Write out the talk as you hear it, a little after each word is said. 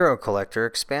Hero Collector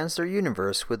expands their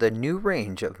universe with a new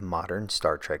range of modern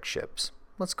Star Trek ships.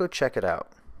 Let's go check it out.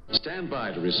 Stand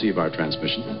by to receive our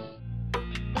transmission.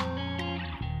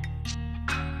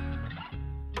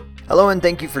 Hello and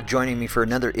thank you for joining me for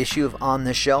another issue of On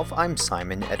the Shelf. I'm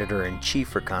Simon, Editor-in-Chief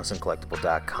for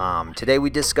ConstantCollectible.com. Today we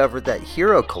discovered that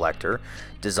Hero Collector,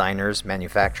 designers,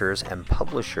 manufacturers, and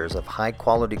publishers of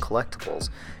high-quality collectibles,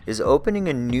 is opening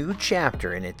a new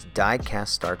chapter in its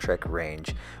die-cast Star Trek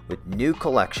range with new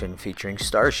collection featuring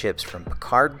starships from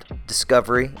Picard,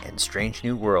 Discovery, and Strange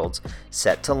New Worlds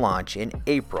set to launch in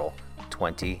April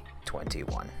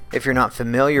 2021. If you're not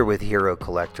familiar with Hero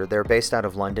Collector, they're based out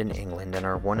of London, England, and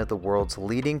are one of the world's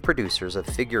leading producers of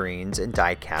figurines and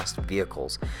die-cast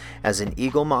vehicles. As an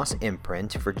Eaglemoss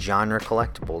imprint for genre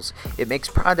collectibles, it makes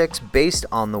products based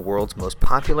on the world's most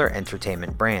popular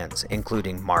entertainment brands,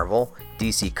 including Marvel,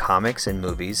 DC Comics and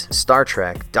movies, Star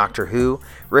Trek, Doctor Who,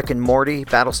 Rick and Morty,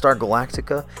 Battlestar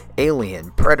Galactica,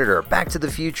 Alien, Predator, Back to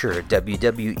the Future,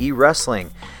 WWE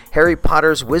Wrestling, Harry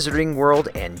Potter's Wizarding World,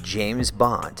 and James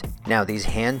Bond. Now, these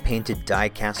hand-painted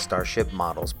die-cast starship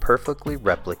models perfectly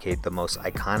replicate the most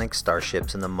iconic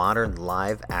starships in the modern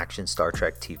live-action Star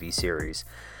Trek TV series.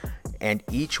 And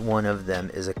each one of them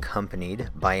is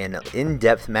accompanied by an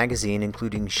in-depth magazine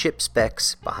including ship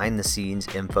specs,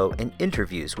 behind-the-scenes info, and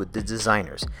interviews with the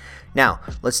designers. Now,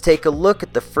 let's take a look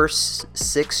at the first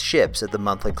 6 ships of the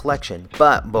monthly collection.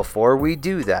 But before we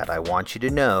do that, I want you to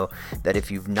know that if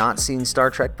you've not seen Star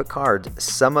Trek Picard,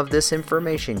 some of this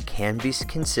information can be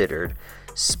considered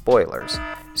spoilers.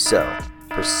 So,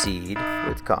 proceed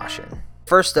with caution.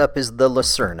 First up is the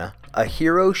Lucerna, a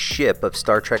hero ship of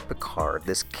Star Trek Picard.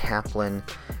 This Kaplan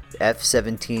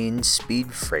F-17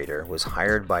 speed freighter was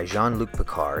hired by Jean-Luc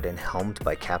Picard and helmed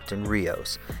by Captain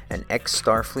Rios, an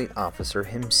ex-Starfleet officer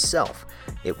himself.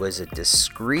 It was a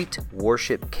discreet,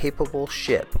 warship-capable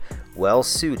ship,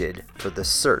 well-suited for the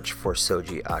search for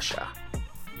Soji Asha.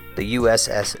 The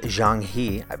USS Zhang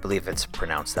He, I believe it's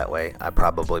pronounced that way, I'm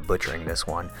probably butchering this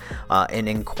one, an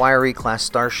Inquiry-class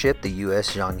starship, the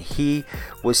USS Zhang He,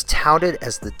 was touted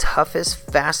as the toughest,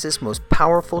 fastest, most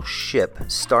powerful ship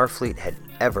Starfleet had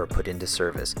ever put into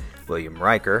service. William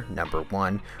Riker, number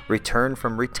 1, returned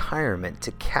from retirement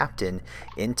to captain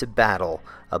into battle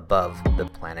above the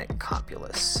planet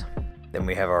Copulus. Then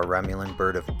we have our Romulan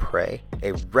Bird of Prey,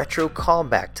 a retro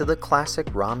callback to the classic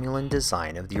Romulan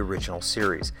design of the original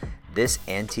series. This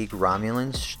antique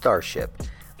Romulan starship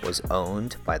was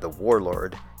owned by the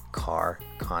warlord Kar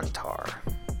Kantar.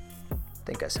 I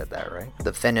think I said that right.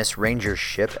 The Fenris Ranger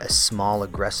ship, a small,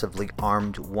 aggressively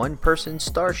armed one-person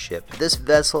starship. This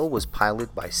vessel was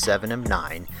piloted by Seven of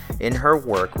Nine in her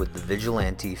work with the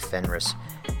vigilante Fenris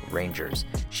Rangers.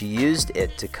 She used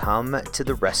it to come to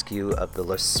the rescue of the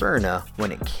Lucerna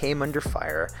when it came under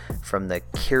fire from the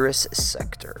Kiris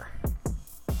sector.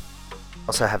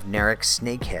 Also have Narek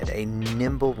Snakehead, a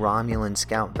nimble Romulan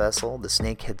scout vessel. The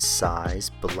Snakehead's size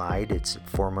belied its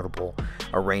formidable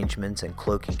arrangements and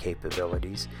cloaking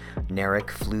capabilities. Narek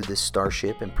flew this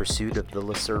starship in pursuit of the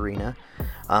Lucerna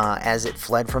as it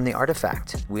fled from the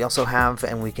artifact. We also have,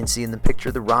 and we can see in the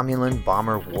picture, the Romulan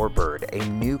Bomber Warbird, a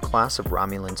new class of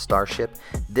Romulan starship.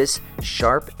 This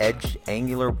sharp-edged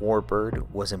angular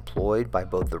warbird was employed by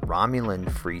both the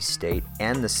Romulan Free State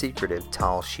and the secretive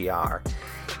Tal Shiar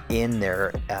in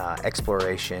their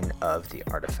exploration of the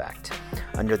artifact.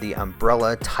 Under the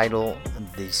umbrella title,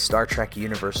 the Star Trek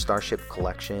Universe Starship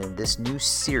Collection, this new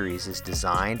series is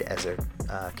designed as a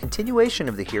continuation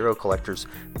of the Hero Collector's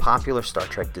popular Star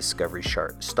Trek Discovery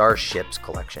Starships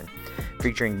collection,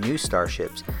 featuring new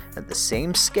starships at the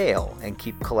same scale and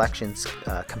keep collections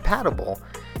compatible.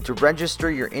 To register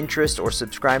your interest or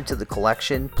subscribe to the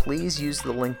collection, please use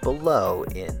the link below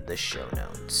in the show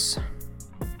notes.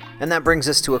 And that brings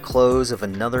us to a close of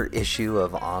another issue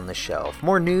of On the Shelf.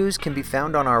 More news can be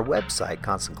found on our website,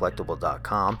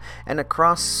 ConstantCollectible.com, and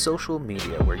across social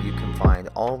media, where you can find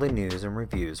all the news and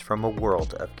reviews from a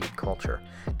world of geek culture,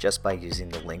 just by using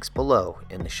the links below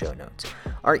in the show notes.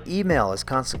 Our email is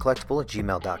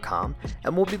ConstantCollectible@gmail.com,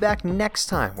 and we'll be back next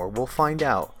time where we'll find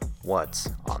out what's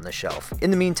on the shelf. In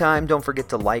the meantime, don't forget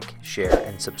to like, share,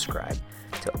 and subscribe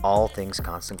to All Things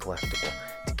Constant Collectible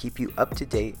to keep you up to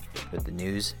date with the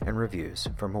news and reviews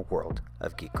from a world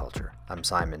of geek culture. I'm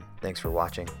Simon. Thanks for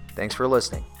watching. Thanks for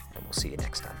listening, and we'll see you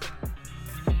next time.